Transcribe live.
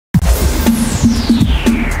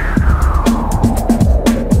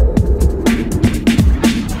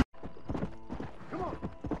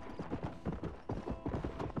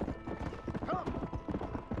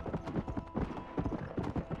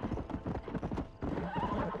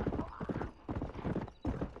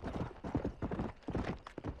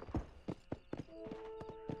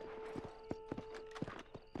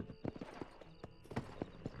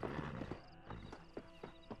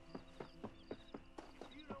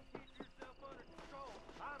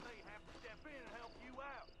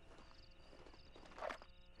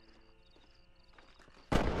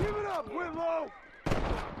up, Whitlow!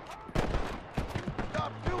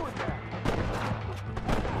 Stop doing that!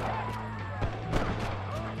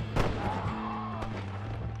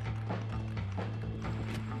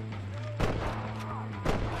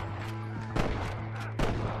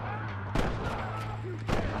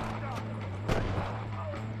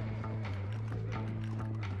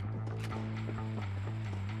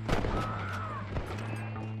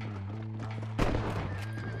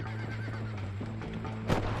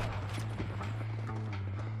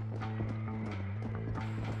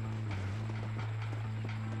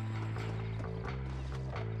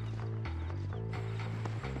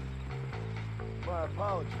 My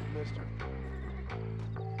apologies, mister.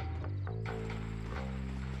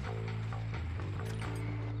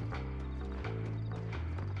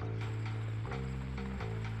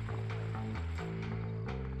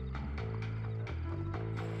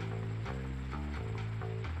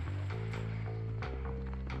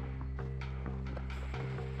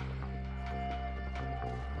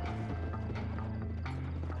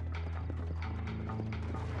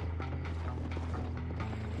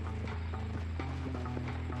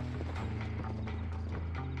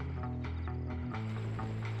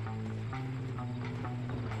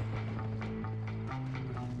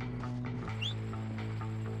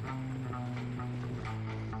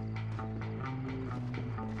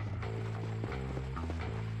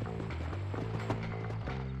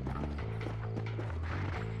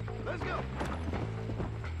 Let's go!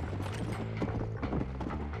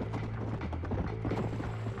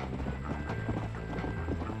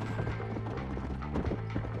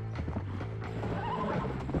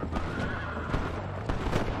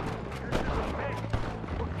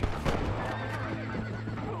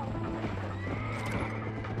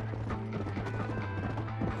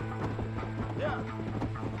 Yeah.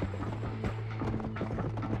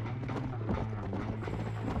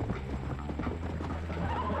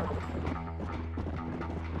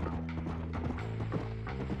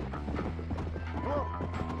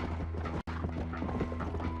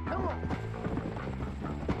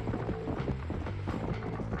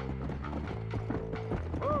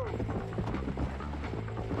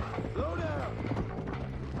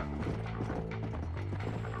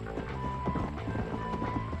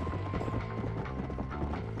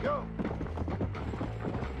 Go!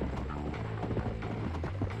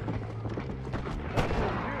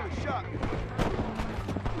 Here's a shot.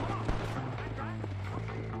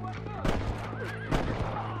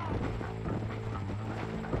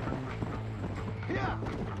 Yeah!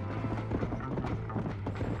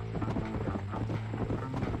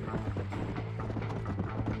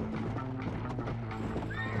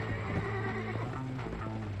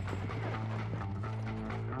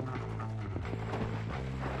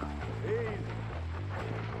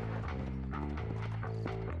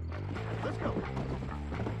 Let's go.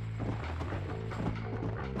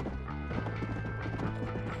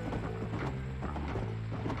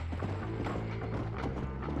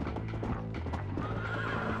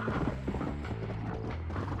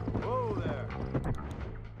 Whoa there.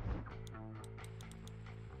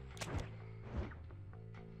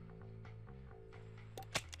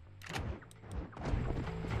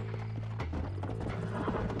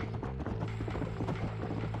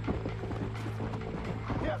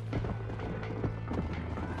 Yeah.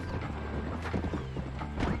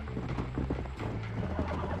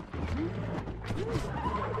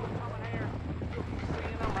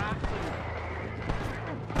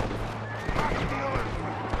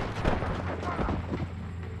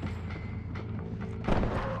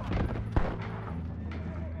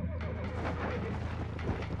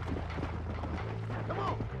 Come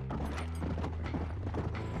on.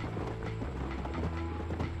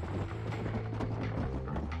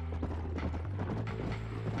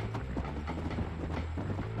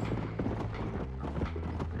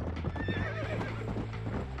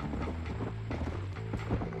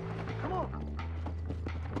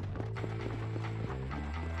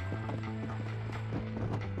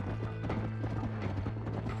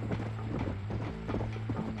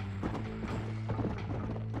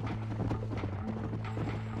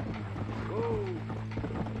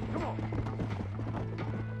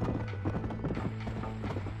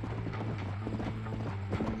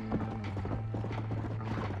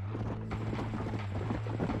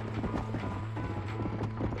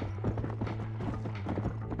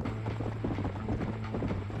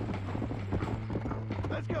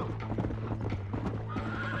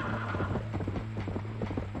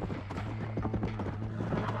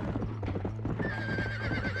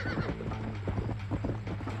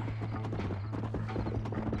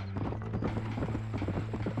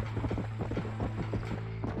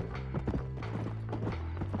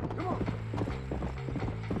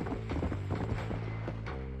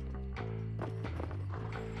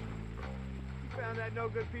 down that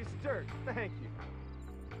no-good piece of dirt. Thank you.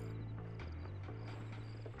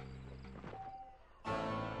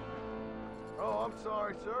 Oh, I'm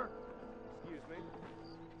sorry, sir. Excuse me.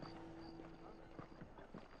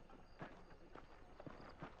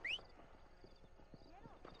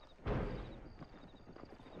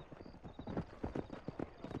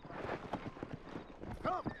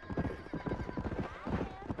 Come!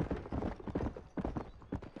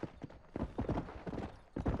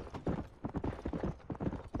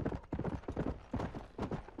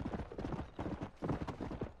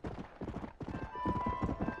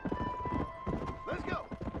 Let's go!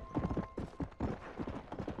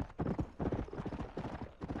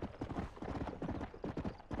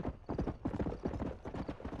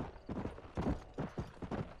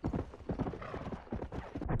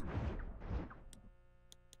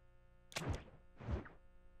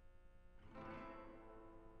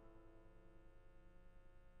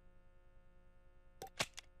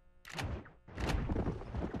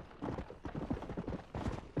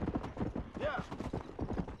 Yeah!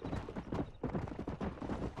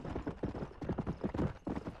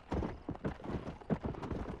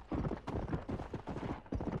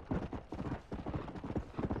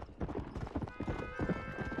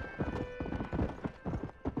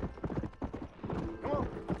 Come on!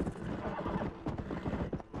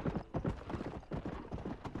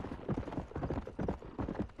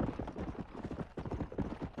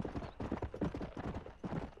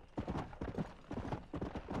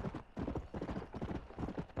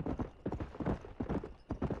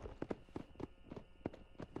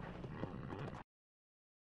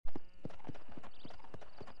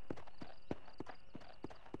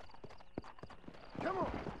 Come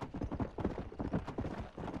on!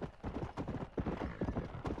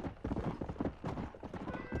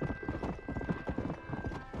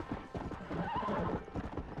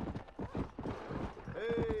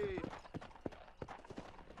 Hey!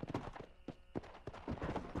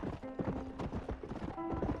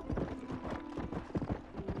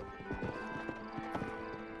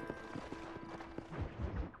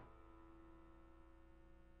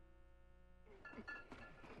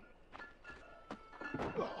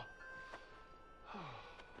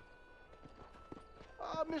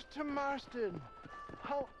 Mr. Marston,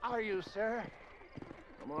 how are you, sir?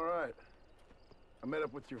 I'm all right. I met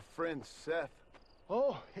up with your friend, Seth.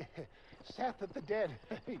 Oh, Seth of the Dead.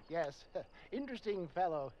 Yes, interesting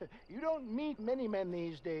fellow. You don't meet many men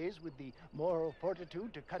these days with the moral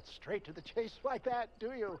fortitude to cut straight to the chase like that,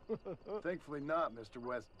 do you? Thankfully not, Mr.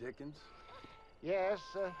 West Dickens. Yes,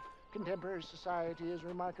 contemporary society is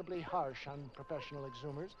remarkably harsh on professional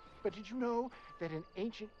exhumers. But did you know that in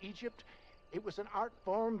ancient Egypt, it was an art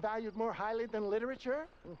form valued more highly than literature?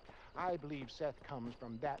 I believe Seth comes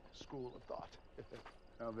from that school of thought.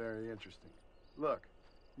 How very interesting. Look,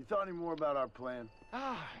 you thought any more about our plan?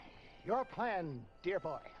 Ah, your plan, dear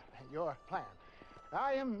boy, your plan.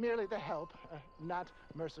 I am merely the help, not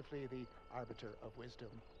mercifully the arbiter of wisdom.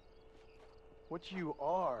 What you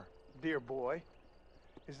are, dear boy,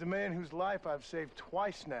 is the man whose life I've saved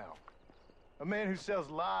twice now. A man who sells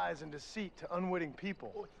lies and deceit to unwitting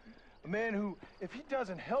people. A man who, if he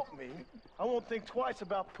doesn't help me, I won't think twice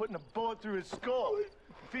about putting a bullet through his skull,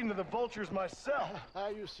 feeding to the vultures myself.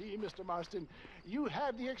 You see, Mr. Marston, you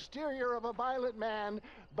have the exterior of a violent man,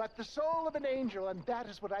 but the soul of an angel, and that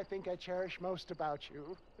is what I think I cherish most about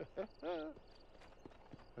you.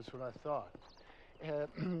 That's what I thought.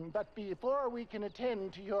 But before we can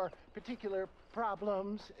attend to your particular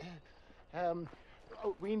problems,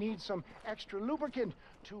 we need some extra lubricant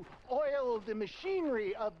to oil the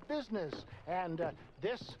machinery of business. And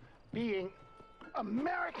this being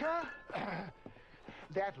America,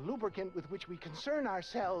 that lubricant with which we concern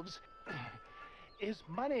ourselves is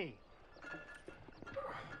money.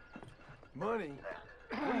 Money?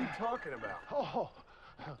 What are you talking about? Oh,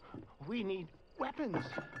 we need weapons.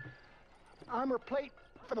 Armor plate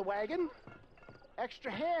for the wagon,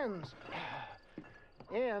 extra hands,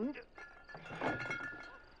 and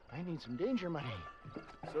I need some danger money.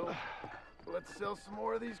 So, let's sell some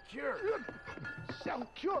more of these cures. Sell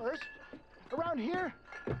cures? Around here?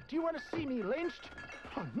 Do you want to see me lynched?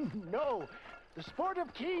 Oh, no. The sport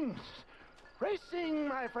of kings. Racing,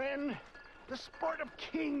 my friend. The sport of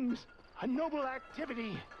kings. A noble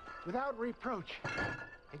activity without reproach.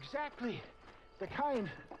 Exactly the kind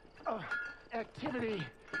of activity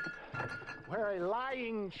where a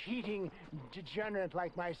lying, cheating degenerate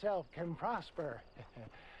like myself can prosper.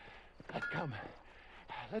 But come,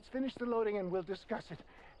 let's finish the loading and we'll discuss it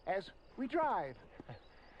as we drive.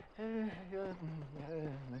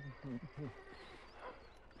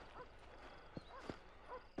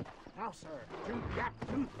 Now, sir, to Gap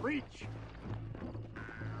Tooth Reach.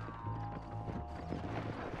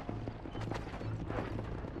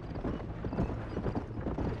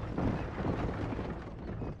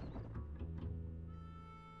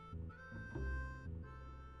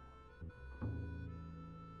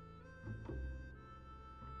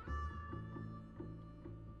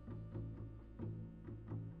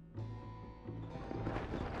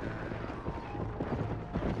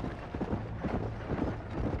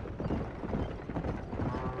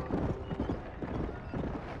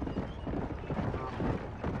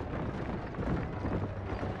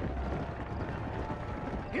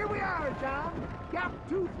 Here we are, John. Gap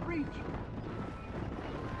Tooth Reach.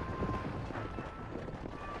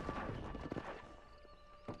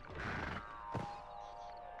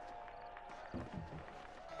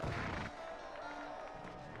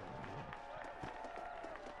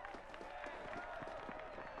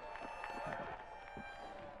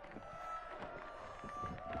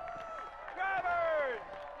 Drivers!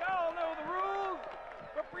 Y'all know the rules,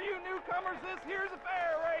 but for you newcomers, this here's a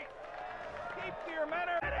fair race. Keep to your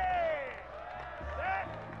manner. Ready! Set!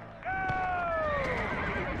 Go!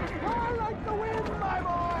 I like the wind, my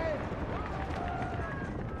boy!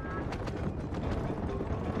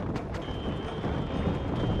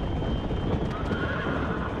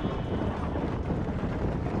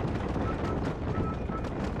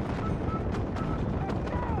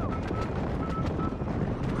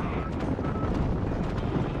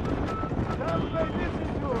 Don't make this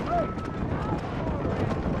into a race.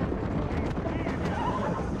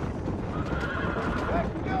 Back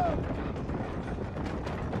we go.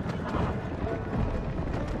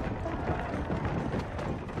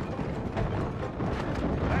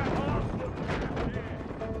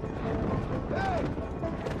 Hey!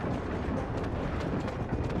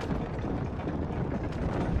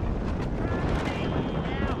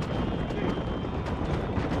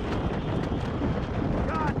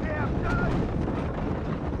 Goddamn done!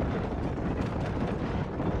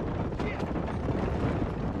 Shit!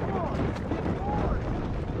 Come on, get forward!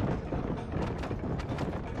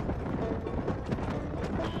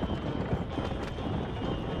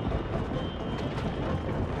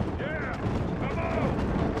 Yeah! Come on!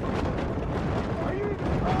 Are you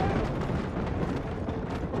even trying?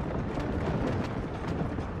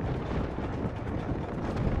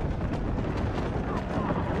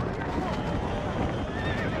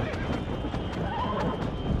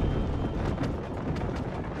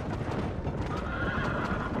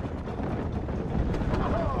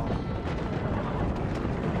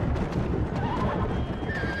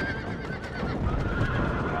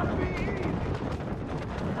 Must be easy.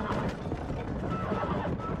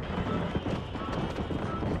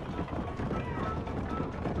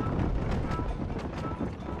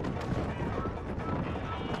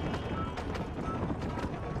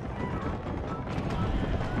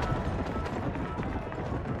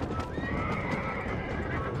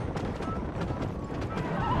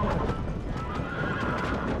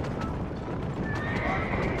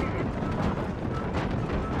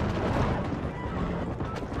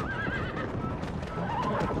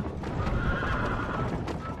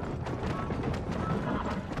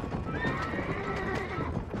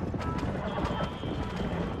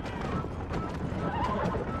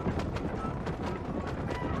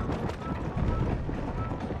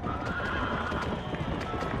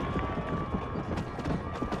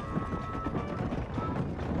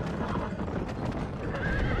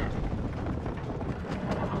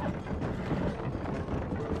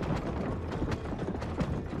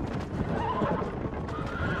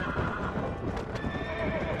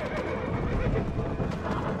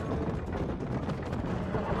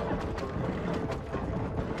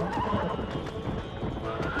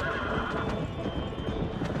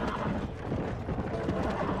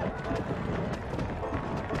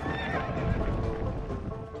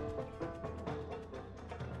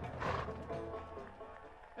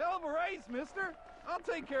 Hell of a race, mister. I'll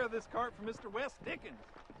take care of this cart for Mr. West Dickens.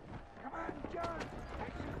 Come on, John. I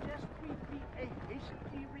suggest we beat a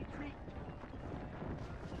hasty retreat.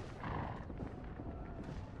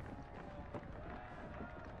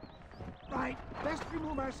 Right. Best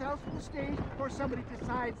remove ourselves from the stage before somebody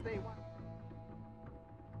decides they want.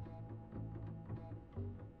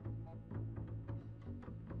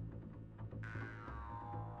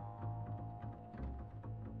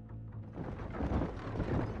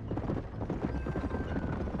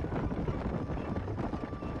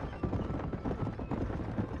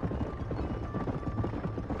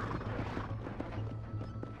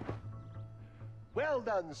 Well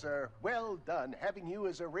Well done, sir. Well done. Having you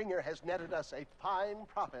as a ringer has netted us a fine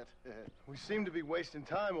profit. We seem to be wasting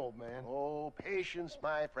time, old man. Oh, patience,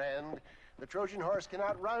 my friend. The Trojan horse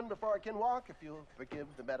cannot run before it can walk, if you'll forgive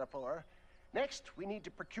the metaphor. Next, we need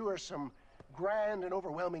to procure some grand and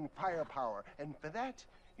overwhelming firepower. And for that,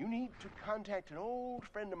 you need to contact an old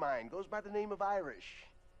friend of mine. Goes by the name of Irish.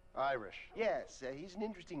 Irish. Yes, he's an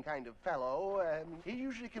interesting kind of fellow. He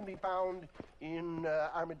usually can be found in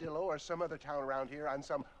Armadillo or some other town around here on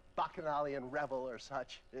some bacchanalian revel or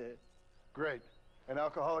such. Great. An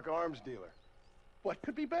alcoholic arms dealer. What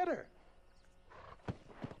could be better?